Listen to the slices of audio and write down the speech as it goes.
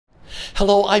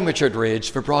Hello, I'm Richard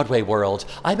Ridge for Broadway World.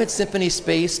 I'm at Symphony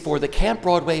Space for the Camp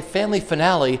Broadway family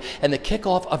finale and the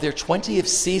kickoff of their 20th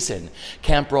season.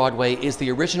 Camp Broadway is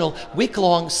the original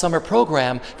week-long summer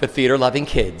program for theater-loving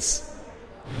kids.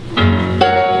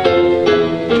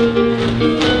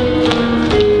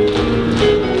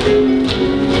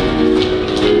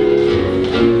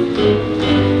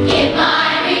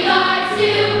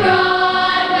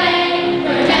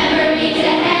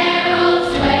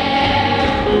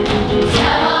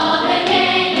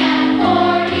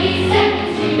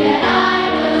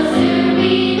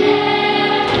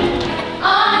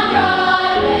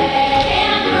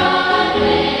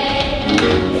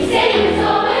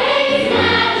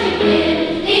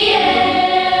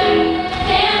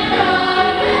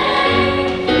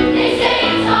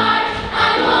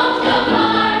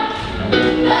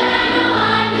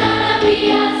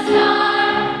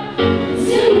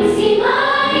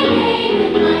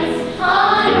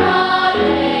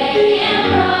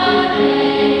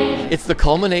 It's the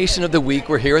culmination of the week.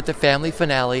 We're here at the family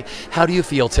finale. How do you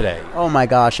feel today? Oh my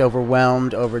gosh,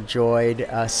 overwhelmed, overjoyed,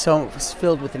 so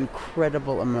filled with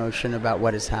incredible emotion about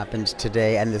what has happened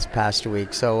today and this past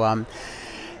week. So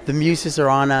the muses are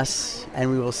on us,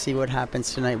 and we will see what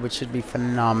happens tonight, which should be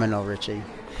phenomenal, Richie.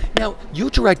 Now, you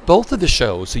direct both of the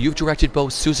shows, so you've directed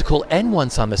both Seussical and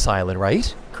Once on This Island,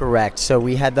 right? Correct. So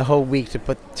we had the whole week to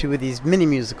put two of these mini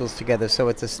musicals together. So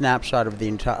it's a snapshot of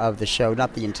the show,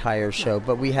 not the entire show,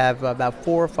 but we have about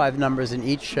 4 or 5 numbers in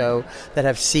each show that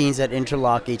have scenes that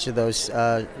interlock each of those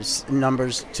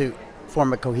numbers to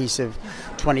form a cohesive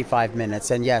 25 minutes.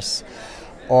 And yes,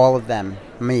 all of them,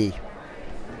 me.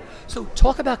 So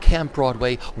talk about Camp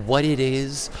Broadway, what it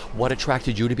is, what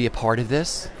attracted you to be a part of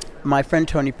this? My friend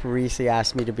Tony Parisi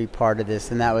asked me to be part of this,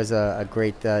 and that was a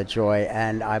great joy,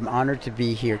 and I'm honored to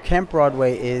be here. Camp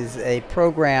Broadway is a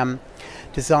program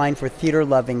designed for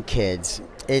theater-loving kids.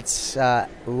 It's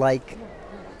like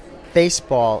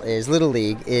baseball is, Little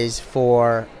League is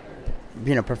for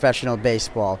professional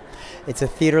baseball. It's a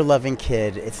theater-loving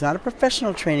kid. It's not a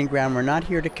professional training ground. We're not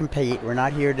here to compete. We're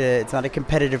not here to, it's not a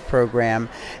competitive program.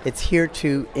 It's here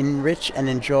to enrich and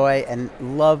enjoy and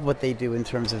love what they do in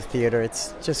terms of theater.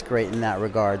 It's just great in that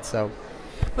regard.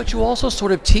 But you also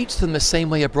sort of teach them the same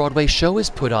way a Broadway show is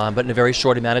put on, but in a very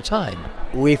short amount of time.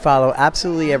 We follow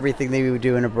absolutely everything that we would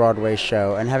do in a Broadway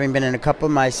show. And having been in a couple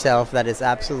myself, that is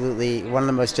absolutely one of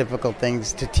the most difficult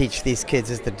things to teach these kids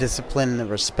is the discipline, the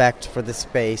respect for the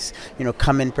space,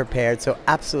 come in prepared. So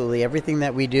absolutely everything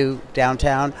that we do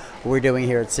downtown, we're doing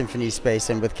here at Symphony Space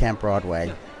and with Camp Broadway.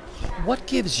 What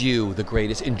gives you the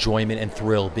greatest enjoyment and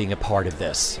thrill being a part of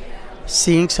this?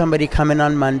 Seeing somebody come in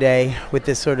on Monday with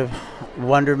this sort of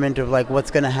wonderment of like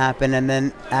what's going to happen, and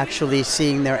then actually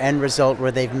seeing their end result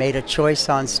where they've made a choice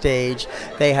on stage,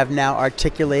 they have now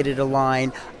articulated a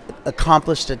line,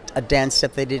 accomplished a dance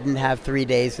step they didn't have 3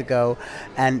 days ago,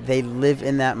 and they live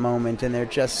in that moment, and they're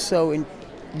just so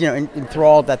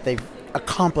enthralled that they've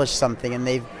accomplished something and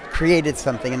they've created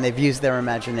something and they've used their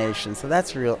imagination. So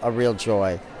that's a real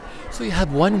joy. So you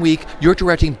have 1 week, you're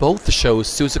directing both the shows,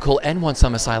 Seussical and Once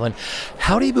on This Island.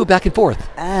 How do you move back and forth?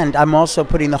 And I'm also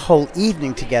putting the whole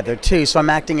evening together, too. So I'm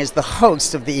acting as the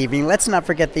host of the evening. Let's not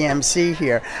forget the MC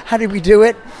here. How did we do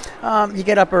it? You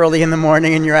get up early in the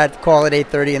morning and you're at call at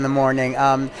 8:30 in the morning.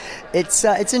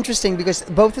 It's interesting because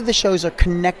both of the shows are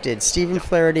connected. Stephen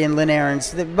Flaherty and Lynn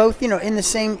Ahrens, they're both, in the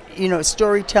same,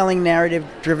 storytelling,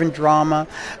 narrative-driven drama.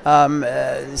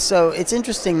 So it's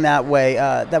interesting that way,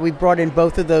 that we brought in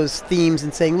both of those themes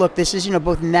and saying, look, this is,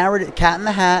 both narrative, Cat in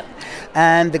the Hat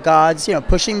and the Gods,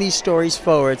 pushing these stories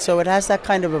forward. So it has that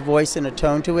kind of a voice and a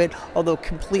tone to it, although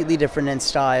completely different in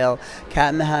style.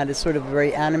 Cat in the Hat is sort of a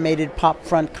very animated, pop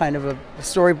front kind of a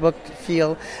storybook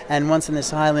feel, and Once on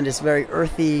This Island is very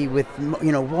earthy with,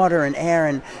 water and air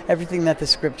and everything that the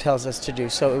script tells us to do.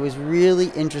 So it was really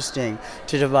interesting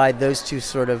to divide those two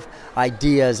sort of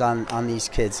ideas on these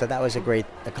kids. So that was a great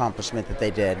accomplishment that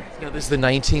they did. This is the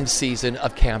 19th season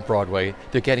of Camp Broadway.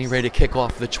 They're getting ready to kick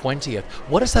off the 20th.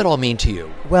 What does that all mean to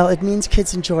you? Well, it means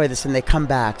kids enjoy this and they come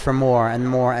back for more and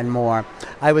more and more.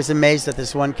 I was amazed at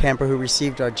this one camper who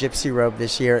received our gypsy robe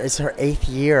this year. It's her 8th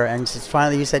year, and she's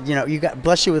finally, you said,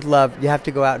 bless you with love. You have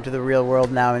to go out into the real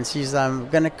world now, and she's going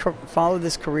to follow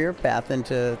this career path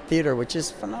into theater, which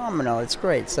is phenomenal. It's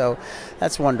great. So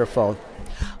that's wonderful.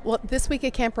 Well, this week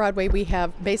at Camp Broadway, we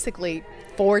have basically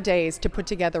 4 days to put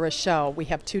together a show. We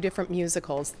have 2 different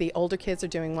musicals. The older kids are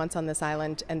doing Once on This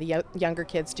Island, and the younger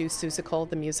kids do Seussical,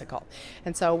 the musical.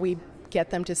 And so we get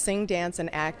them to sing, dance,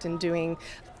 and act, and doing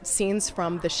scenes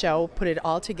from the show, put it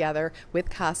all together with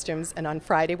costumes, and on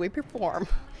Friday we perform.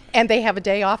 And they have a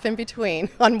day off in between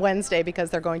on Wednesday because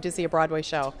they're going to see a Broadway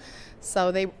show.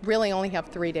 So they really only have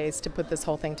 3 days to put this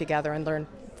whole thing together and learn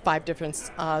 5 different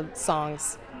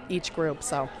songs each group.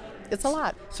 So it's a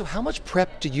lot. So how much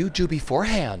prep do you do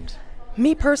beforehand?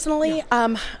 Me personally,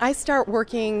 I start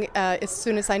working as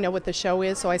soon as I know what the show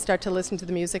is, so I start to listen to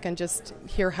the music and just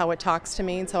hear how it talks to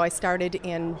me. And so I started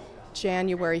in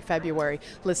January, February,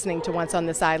 listening to Once on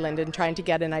This Island and trying to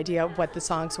get an idea of what the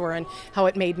songs were and how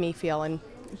it made me feel. And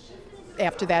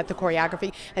after that, the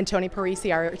choreography, and Tony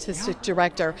Parisi, our artistic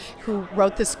director, who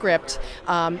wrote the script,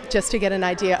 just to get an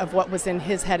idea of what was in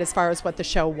his head as far as what the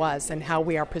show was and how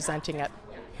we are presenting it.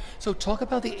 So talk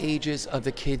about the ages of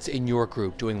the kids in your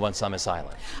group doing Once on This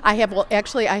Island. I have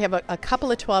a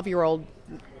couple of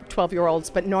 12-year-olds,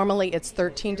 but normally it's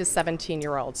 13 to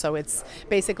 17-year-olds. So it's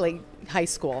basically high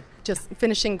school, just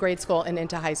finishing grade school and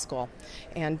into high school,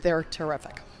 and they're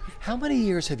terrific. How many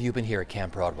years have you been here at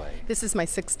Camp Broadway? This is my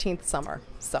 16th summer,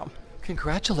 so.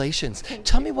 Congratulations.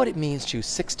 Tell me what it means to you.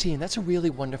 16, that's a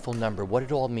really wonderful number. What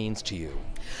it all means to you.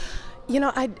 You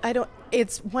know, I don't,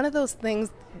 it's one of those things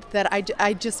that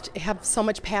I just have so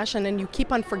much passion, and you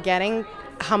keep on forgetting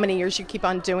how many years you keep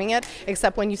on doing it,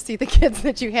 except when you see the kids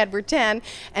that you had were 10,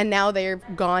 and now they're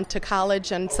gone to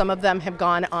college, and some of them have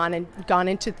gone on and gone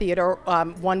into theater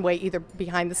one way, either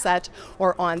behind the set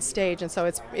or on stage, and so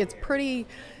it's pretty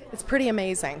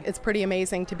amazing. It's pretty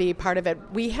amazing to be part of it.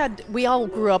 We all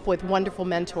grew up with wonderful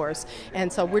mentors,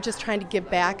 and so we're just trying to give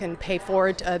back and pay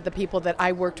forward the people that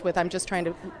I worked with. I'm just trying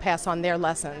to pass on their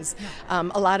lessons.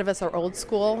 A lot of us are old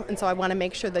school, and so I want to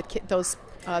make sure that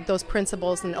those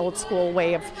principles and old school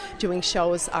way of doing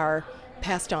shows are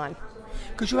passed on.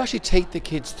 Could you actually take the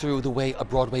kids through the way a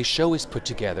Broadway show is put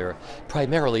together,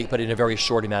 primarily, but in a very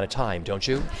short amount of time, don't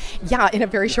you? Yeah, in a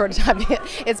very short time.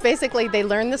 It's basically they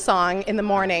learn the song in the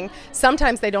morning.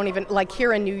 Sometimes they don't even, like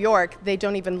here in New York, they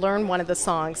don't even learn one of the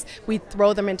songs. We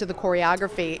throw them into the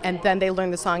choreography, and then they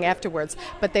learn the song afterwards.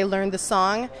 But they learn the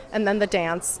song and then the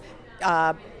dance,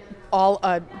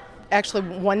 actually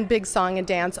one big song and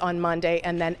dance on Monday,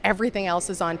 and then everything else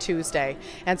is on Tuesday.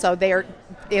 And so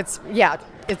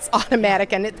it's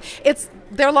automatic, and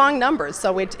they're long numbers,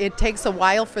 so it takes a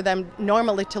while for them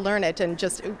normally to learn it, and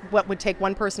just what would take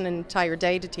one person an entire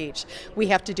day to teach, we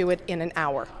have to do it in an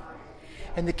hour.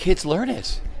 And the kids learn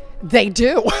it. They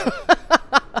do.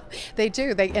 They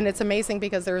do. And it's amazing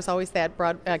because there's always that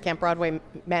Camp Broadway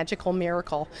magical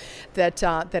miracle that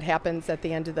happens at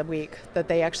the end of the week, that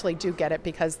they actually do get it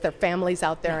because their family's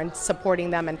out there and supporting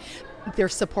them, and they're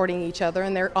supporting each other,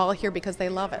 and they're all here because they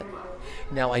love it.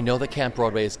 Now, I know that Camp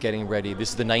Broadway is getting ready. This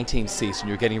is the 19th season.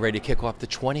 You're getting ready to kick off the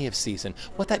 20th season.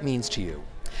 What that means to you?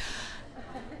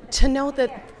 To know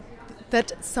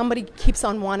that somebody keeps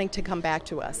on wanting to come back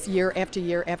to us year after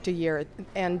year after year,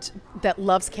 and that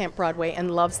loves Camp Broadway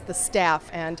and loves the staff,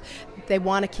 and they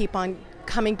want to keep on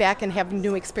coming back and have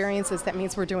new experiences, that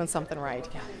means we're doing something right.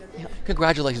 Yeah.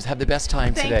 Congratulations. Have the best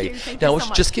time today. Thank now, you so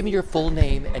much. Just give me your full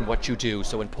name and what you do,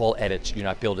 so when Paul edits, you're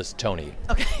not billed as Tony.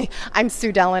 Okay. I'm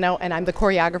Sue Delano, and I'm the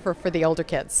choreographer for the older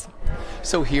kids.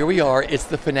 So here we are. It's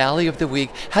the finale of the week.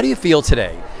 How do you feel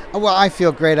today? Well, I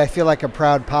feel great. I feel like a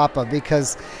proud papa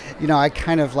because, I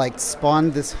kind of like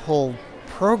spawned this whole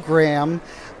program.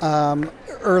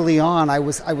 Early on, I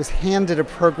was handed a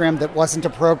program that wasn't a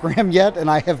program yet, and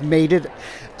I have made it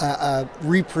a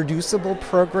reproducible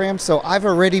program. So I've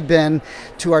already been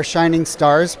to our Shining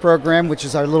Stars program, which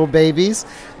is our little babies.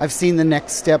 I've seen the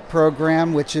Next Step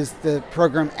program, which is the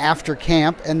program after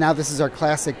camp, and now this is our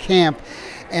classic camp.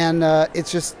 And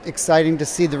it's just exciting to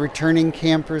see the returning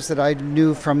campers that I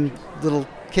knew from little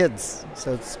kids.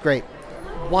 So it's great.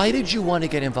 Why did you want to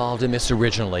get involved in this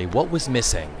originally? What was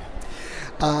missing?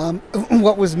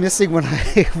 What was missing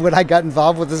when I got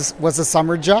involved with this was a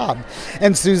summer job.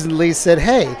 And Susan Lee said,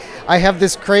 "Hey, I have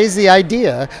this crazy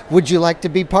idea. Would you like to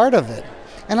be part of it?"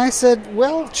 And I said,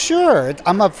 well, sure,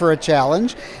 I'm up for a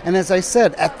challenge. And as I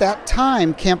said, at that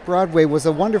time, Camp Broadway was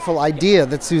a wonderful idea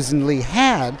that Susan Lee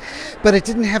had, but it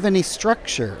didn't have any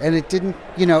structure. And it didn't,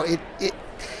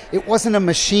 it wasn't a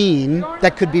machine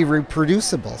that could be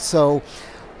reproducible. So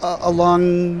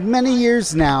along many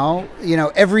years now,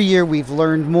 every year we've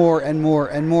learned more and more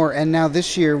and more. And now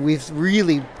this year we've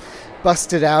really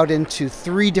busted out into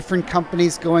 3 different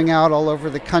companies going out all over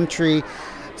the country,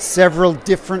 several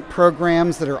different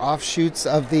programs that are offshoots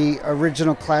of the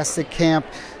original classic camp.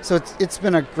 So it's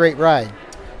been a great ride.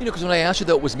 Because when I asked you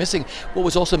though what was missing, what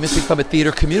was also missing from a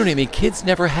theater community? I mean, kids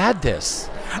never had this.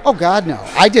 Oh God, no,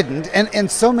 I didn't. And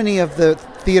so many of the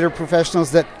theater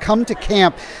professionals that come to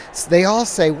camp, they all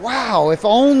say, wow, if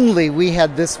only we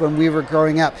had this when we were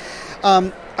growing up.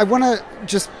 I want to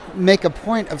just make a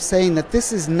point of saying that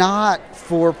this is not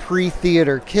for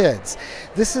pre-theater kids.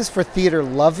 This is for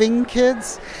theater-loving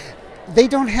kids. They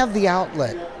don't have the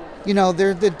outlet. You know,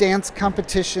 they're the dance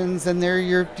competitions and they're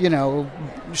your,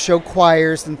 show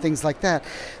choirs and things like that.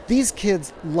 These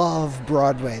kids love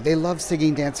Broadway. They love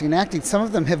singing, dancing, and acting. Some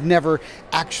of them have never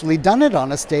actually done it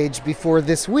on a stage before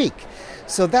this week.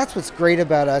 So that's what's great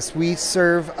about us. We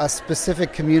serve a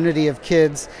specific community of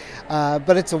kids,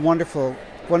 but it's a wonderful,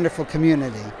 wonderful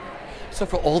community. So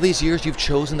for all these years, you've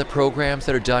chosen the programs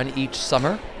that are done each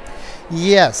summer?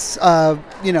 Yes,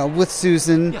 with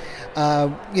Susan,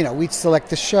 we select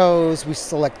the shows, we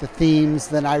select the themes,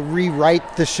 then I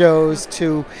rewrite the shows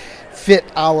to fit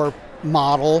our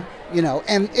model,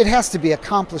 and it has to be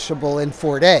accomplishable in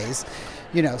 4 days,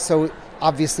 so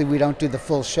obviously we don't do the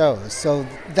full shows. So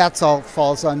that's all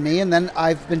falls on me, and then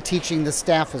I've been teaching the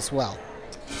staff as well.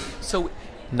 So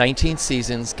 19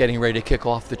 seasons, getting ready to kick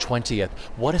off the 20th.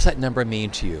 What does that number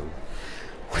mean to you?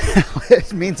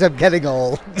 It means I'm getting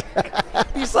old.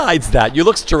 Besides that, you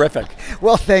look terrific.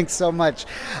 Well, thanks so much.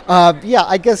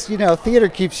 I guess, theater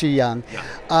keeps you young.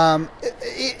 Yeah.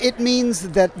 It means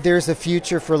that there's a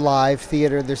future for live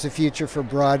theater. There's a future for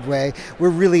Broadway. We're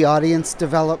really audience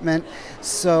development.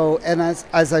 So, and as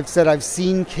I've said, I've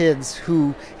seen kids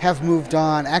who have moved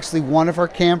on. Actually, one of our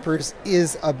campers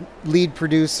is a lead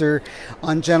producer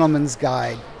on Gentleman's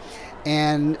Guide.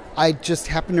 And I just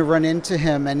happened to run into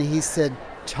him, and he said,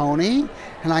 "Tony?"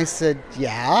 And I said,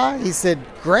 "Yeah." He said,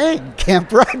 "Greg, Camp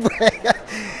Broadway."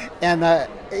 And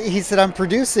he said, "I'm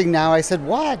producing now." I said,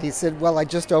 "What?" He said, "Well, I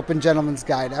just opened Gentleman's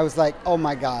Guide." I was like, "Oh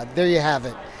my God, there you have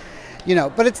it."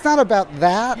 But it's not about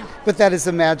that, but that is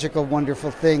a magical, wonderful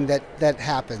thing that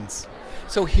happens.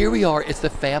 So here we are, it's the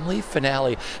family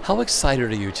finale. How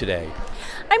excited are you today?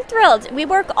 I'm thrilled. We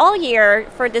work all year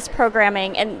for this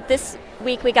programming, and this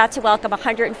week we got to welcome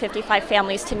 155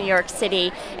 families to New York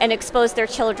City and expose their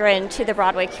children to the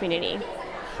Broadway community.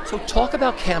 So talk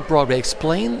about Camp Broadway.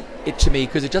 Explain it to me,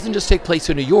 because it doesn't just take place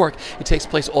in New York, it takes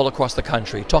place all across the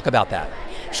country. Talk about that.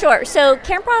 Sure. So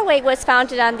Camp Broadway was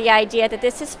founded on the idea that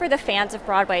this is for the fans of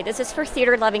Broadway. This is for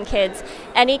theater-loving kids.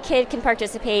 Any kid can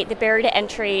participate. The barrier to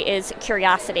entry is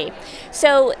curiosity.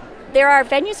 So there are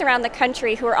venues around the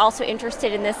country who are also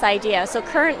interested in this idea. So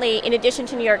currently, in addition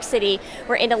to New York City,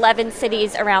 we're in 11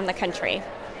 cities around the country.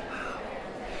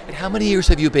 And how many years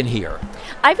have you been here?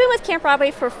 I've been with Camp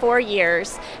Broadway for 4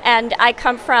 years, and I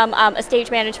come from a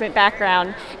stage management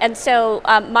background. And so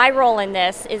my role in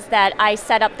this is that I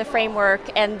set up the framework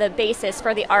and the basis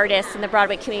for the artists and the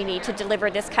Broadway community to deliver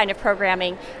this kind of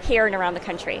programming here and around the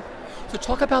country. So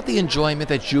talk about the enjoyment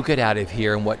that you get out of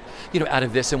here and what, out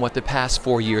of this, and what the past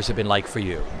 4 years have been like for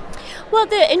you. Well,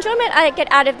 the enjoyment I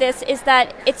get out of this is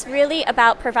that it's really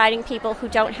about providing people who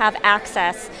don't have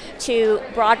access to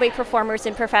Broadway performers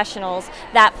and professionals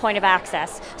that point of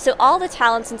access. So all the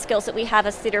talents and skills that we have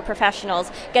as theater professionals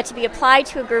get to be applied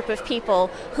to a group of people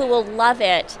who will love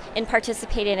it and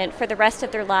participate in it for the rest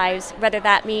of their lives, whether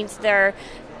that means they're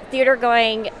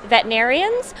theater-going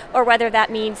veterinarians or whether that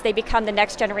means they become the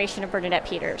next generation of Bernadette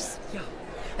Peters. Yeah.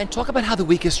 And talk about how the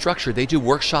week is structured. They do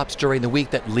workshops during the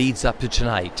week that leads up to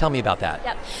tonight. Tell me about that.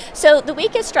 Yep. So the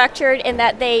week is structured in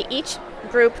that each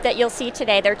group that you'll see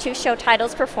today, there are 2 show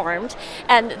titles performed,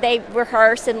 and they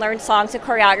rehearse and learn songs and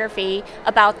choreography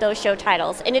about those show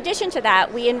titles. In addition to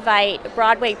that, we invite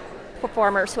Broadway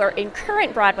performers who are in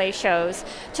current Broadway shows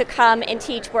to come and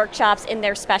teach workshops in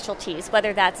their specialties,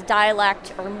 whether that's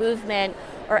dialect or movement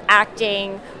or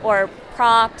acting or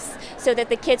props, so that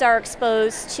the kids are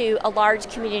exposed to a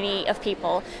large community of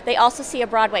people. They also see a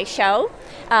Broadway show.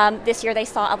 This year they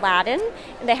saw Aladdin,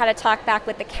 and they had a talk back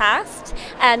with the cast,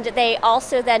 and they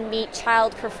also then meet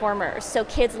child performers, so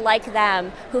kids like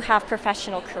them who have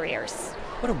professional careers.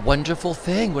 What a wonderful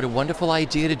thing. What a wonderful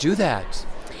idea to do that.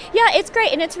 Yeah, it's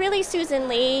great, and it's really Susan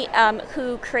Lee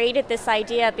who created this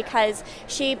idea because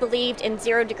she believed in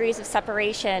 0 degrees of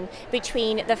separation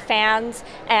between the fans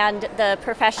and the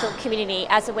professional community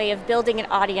as a way of building an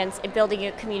audience and building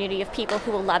a community of people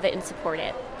who will love it and support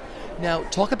it. Now,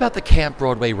 talk about the Camp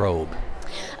Broadway robe.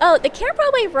 Oh, the Camp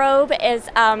Broadway robe is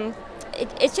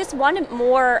it's just one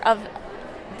more of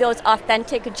those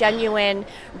authentic, genuine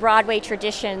Broadway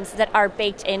traditions that are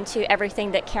baked into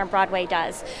everything that Camp Broadway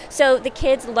does. So the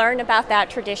kids learn about that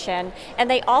tradition,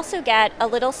 and they also get a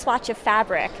little swatch of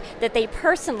fabric that they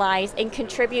personalize and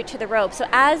contribute to the robe. So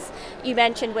as you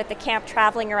mentioned with the camp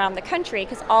traveling around the country,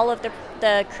 because all of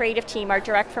the creative team are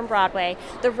direct from Broadway,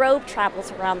 the robe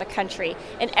travels around the country,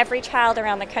 and every child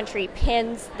around the country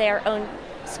pins their own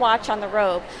swatch on the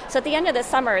robe. So at the end of the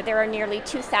summer, there are nearly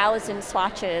 2,000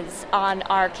 swatches on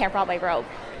our Camp Broadway robe.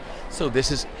 So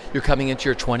you're coming into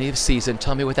your 20th season.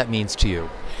 Tell me what that means to you.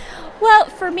 Well,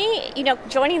 for me,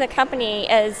 joining the company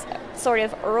as sort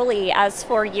of early as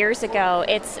 4 years ago,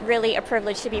 it's really a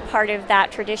privilege to be part of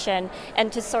that tradition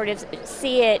and to sort of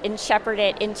see it and shepherd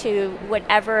it into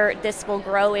whatever this will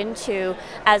grow into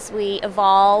as we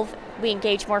evolve. We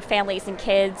engage more families and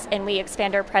kids, and we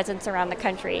expand our presence around the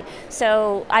country.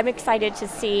 So I'm excited to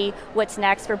see what's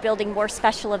next. We're building more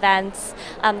special events.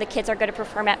 The kids are going to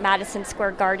perform at Madison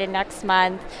Square Garden next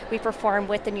month. We perform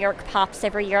with the New York Pops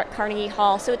every year at Carnegie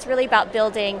Hall. So it's really about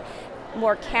building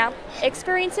more camp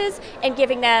experiences and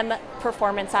giving them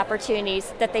performance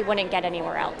opportunities that they wouldn't get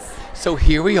anywhere else. So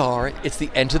here we are. It's the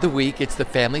end of the week. It's the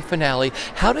family finale.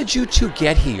 How did you two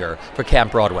get here for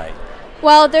Camp Broadway?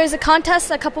 Well, there's a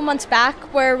contest a couple months back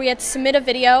where we had to submit a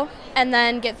video and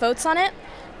then get votes on it.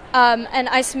 And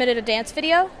I submitted a dance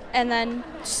video and then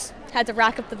just had to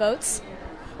rack up the votes.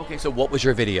 Okay, so what was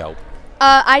your video?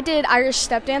 I did Irish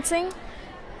step dancing.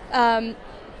 And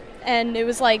it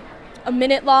was like a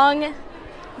minute long,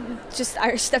 just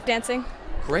Irish step dancing.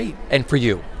 Great. And for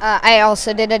you? I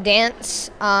also did a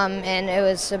dance, and it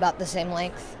was about the same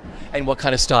length. And what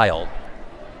kind of style?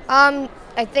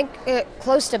 I think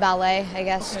close to ballet, I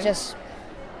guess. Okay. Just.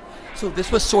 So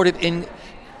this was sort of in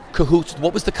cahoots.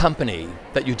 What was the company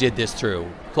that you did this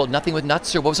through? Called Nothing But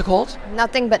Nuts, or what was it called?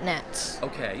 Nothing But Nets.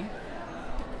 Okay.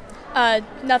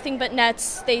 Nothing But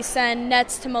Nets. They send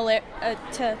nets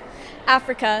to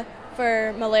Africa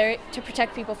for malaria, to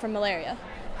protect people from malaria.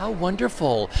 How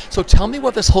wonderful. So tell me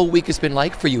what this whole week has been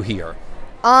like for you here.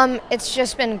 It's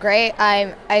just been great.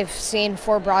 I've seen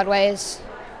 4 Broadways,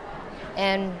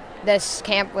 and this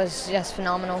camp was just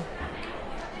phenomenal.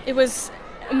 It was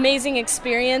amazing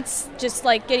experience, just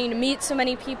like getting to meet so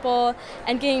many people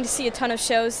and getting to see a ton of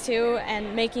shows too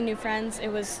and making new friends. It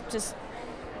was just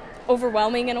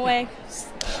overwhelming in a way.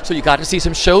 So you got to see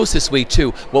some shows this week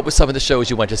too. What were some of the shows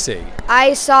you went to see?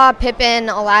 I saw Pippin,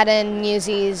 Aladdin,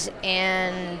 Newsies,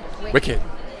 and Wicked.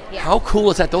 Yeah. How cool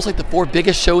is that? Those are like the 4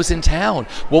 biggest shows in town.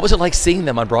 What was it like seeing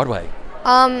them on Broadway?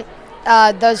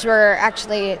 Those were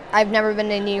actually, I've never been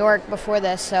to New York before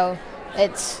this, so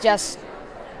it's just...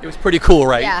 It was pretty cool,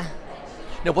 right? Yeah.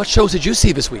 Now, what shows did you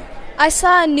see this week? I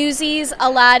saw Newsies,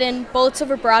 Aladdin, Bullets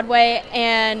Over Broadway,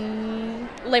 and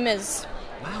Les Mis.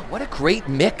 Wow, what a great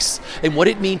mix. And what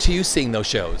did it mean to you seeing those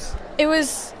shows? It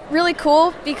was really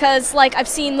cool because, like, I've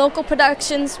seen local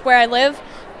productions where I live,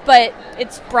 but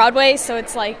it's Broadway, so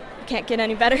it's like, can't get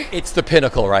any better. It's the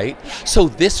pinnacle, right? So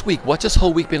this week, what's this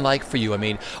whole week been like for you? I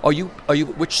mean,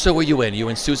 which show are you in? Are you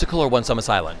in Seussical or Once on This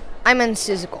Island? I'm in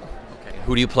Seussical. Okay.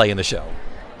 Who do you play in the show?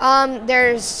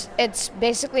 It's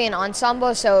basically an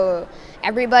ensemble, so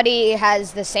everybody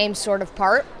has the same sort of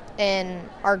part in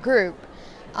our group,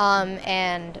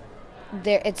 and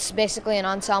it's basically an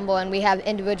ensemble, and we have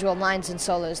individual lines and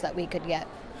solos that we could get.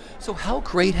 So how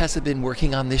great has it been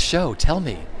working on this show? Tell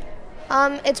me.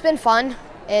 It's been fun.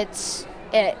 It's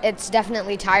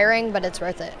definitely tiring, but it's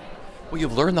worth it. Well,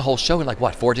 you've learned the whole show in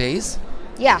 4 days?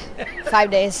 Yeah, 5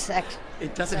 days.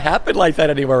 It doesn't happen like that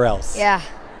anywhere else. Yeah.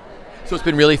 So it's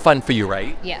been really fun for you,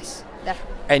 right? Yes,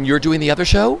 definitely. And you're doing the other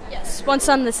show? Yes, Once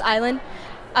on This Island.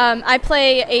 I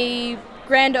play a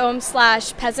grand ohm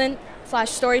 / peasant /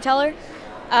 storyteller.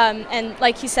 And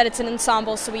like he said, it's an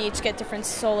ensemble, so we each get different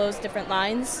solos, different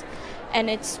lines. And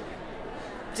it's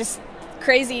just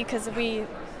crazy because we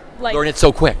learn it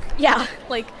so quick. Yeah,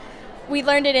 we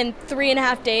learned it in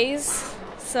 3.5 days,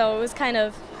 so it was kind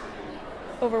of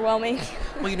overwhelming.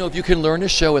 Well, if you can learn a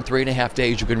show in 3.5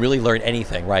 days, you can really learn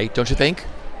anything, right? Don't you think?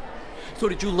 So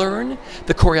did you learn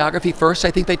the choreography first? I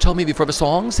think they told me before the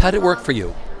songs. How did it work for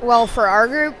you? Well, for our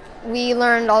group, we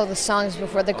learned all the songs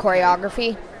before the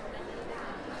choreography.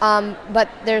 But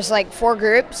there's 4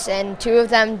 groups, and 2 of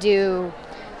them do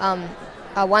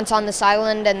Once on This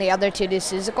Island, and the other 2 do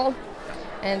Seussical.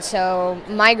 And so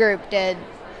my group did,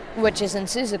 which is in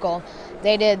Seussical,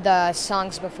 they did the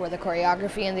songs before the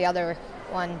choreography, and the other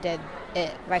one did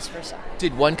it, vice versa.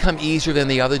 Did one come easier than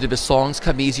the other? Did the songs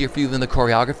come easier for you than the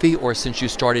choreography? Or since you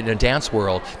started in a dance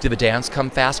world, did the dance come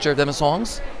faster than the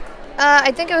songs?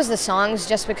 I think it was the songs,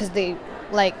 just because the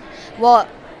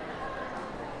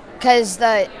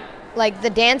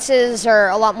dances are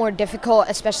a lot more difficult,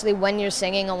 especially when you're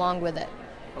singing along with it.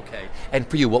 Okay. And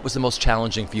for you, what was the most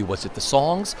challenging for you? Was it the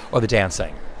songs or the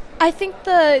dancing? I think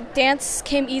the dance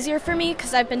came easier for me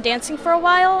because I've been dancing for a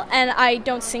while and I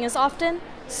don't sing as often.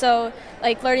 So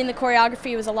learning the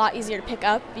choreography was a lot easier to pick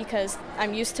up because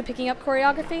I'm used to picking up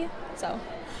choreography. So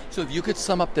if you could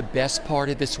sum up the best part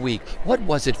of this week, what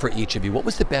was it for each of you? What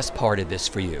was the best part of this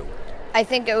for you? I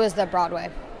think it was the Broadway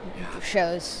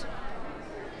shows.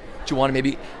 Do you want to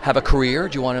maybe have a career?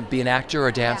 Do you want to be an actor,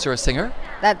 a dancer, a singer?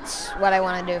 That's what I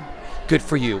want to do. Good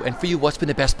for you. And for you, what's been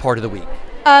the best part of the week?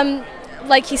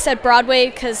 Like he said, Broadway,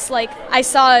 because like I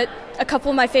saw a couple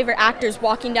of my favorite actors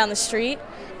walking down the street,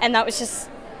 and that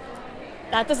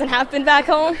doesn't happen back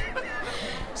home.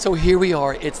 So here we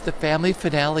are. It's the family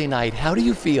finale night. How do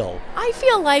you feel? I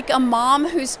feel like a mom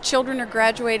whose children are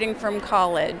graduating from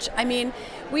college. I mean,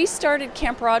 we started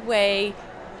Camp Broadway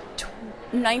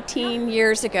 19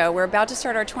 years ago. We're about to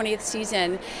start our 20th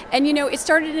season. And you know, it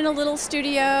started in a little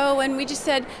studio, and we just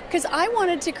said, because I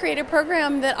wanted to create a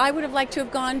program that I would have liked to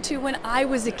have gone to when I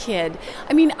was a kid.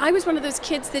 I mean, I was one of those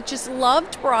kids that just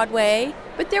loved Broadway,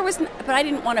 but I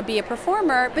didn't want to be a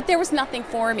performer, but there was nothing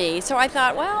for me. So I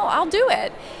thought, well, I'll do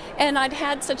it. And I'd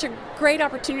had such a great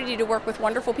opportunity to work with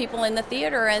wonderful people in the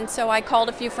theater, and so I called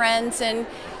a few friends, and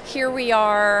here we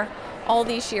are all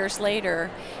these years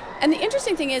later. And the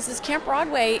interesting thing is Camp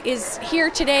Broadway is here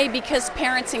today because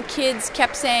parents and kids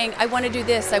kept saying, I want to do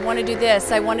this, I want to do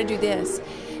this, I want to do this.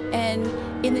 And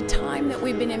in the time that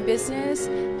we've been in business,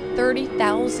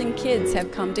 30,000 kids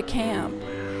have come to camp.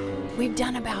 We've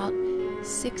done about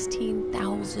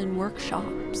 16,000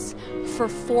 workshops for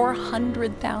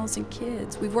 400,000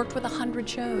 kids. We've worked with 100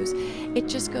 shows. It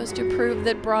just goes to prove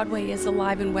that Broadway is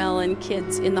alive and well in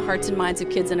the hearts and minds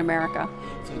of kids in America.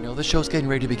 So you know the show's getting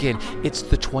ready to begin. It's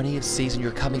the 20th season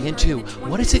you're coming into.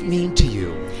 What does it mean to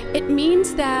you? It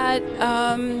means that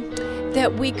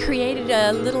that we created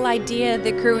a little idea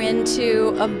that grew into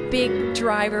a big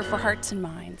driver for hearts and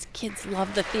minds. Kids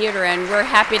love the theater, and we're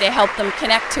happy to help them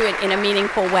connect to it in a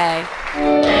meaningful way.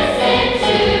 Listen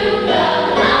to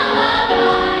the mama.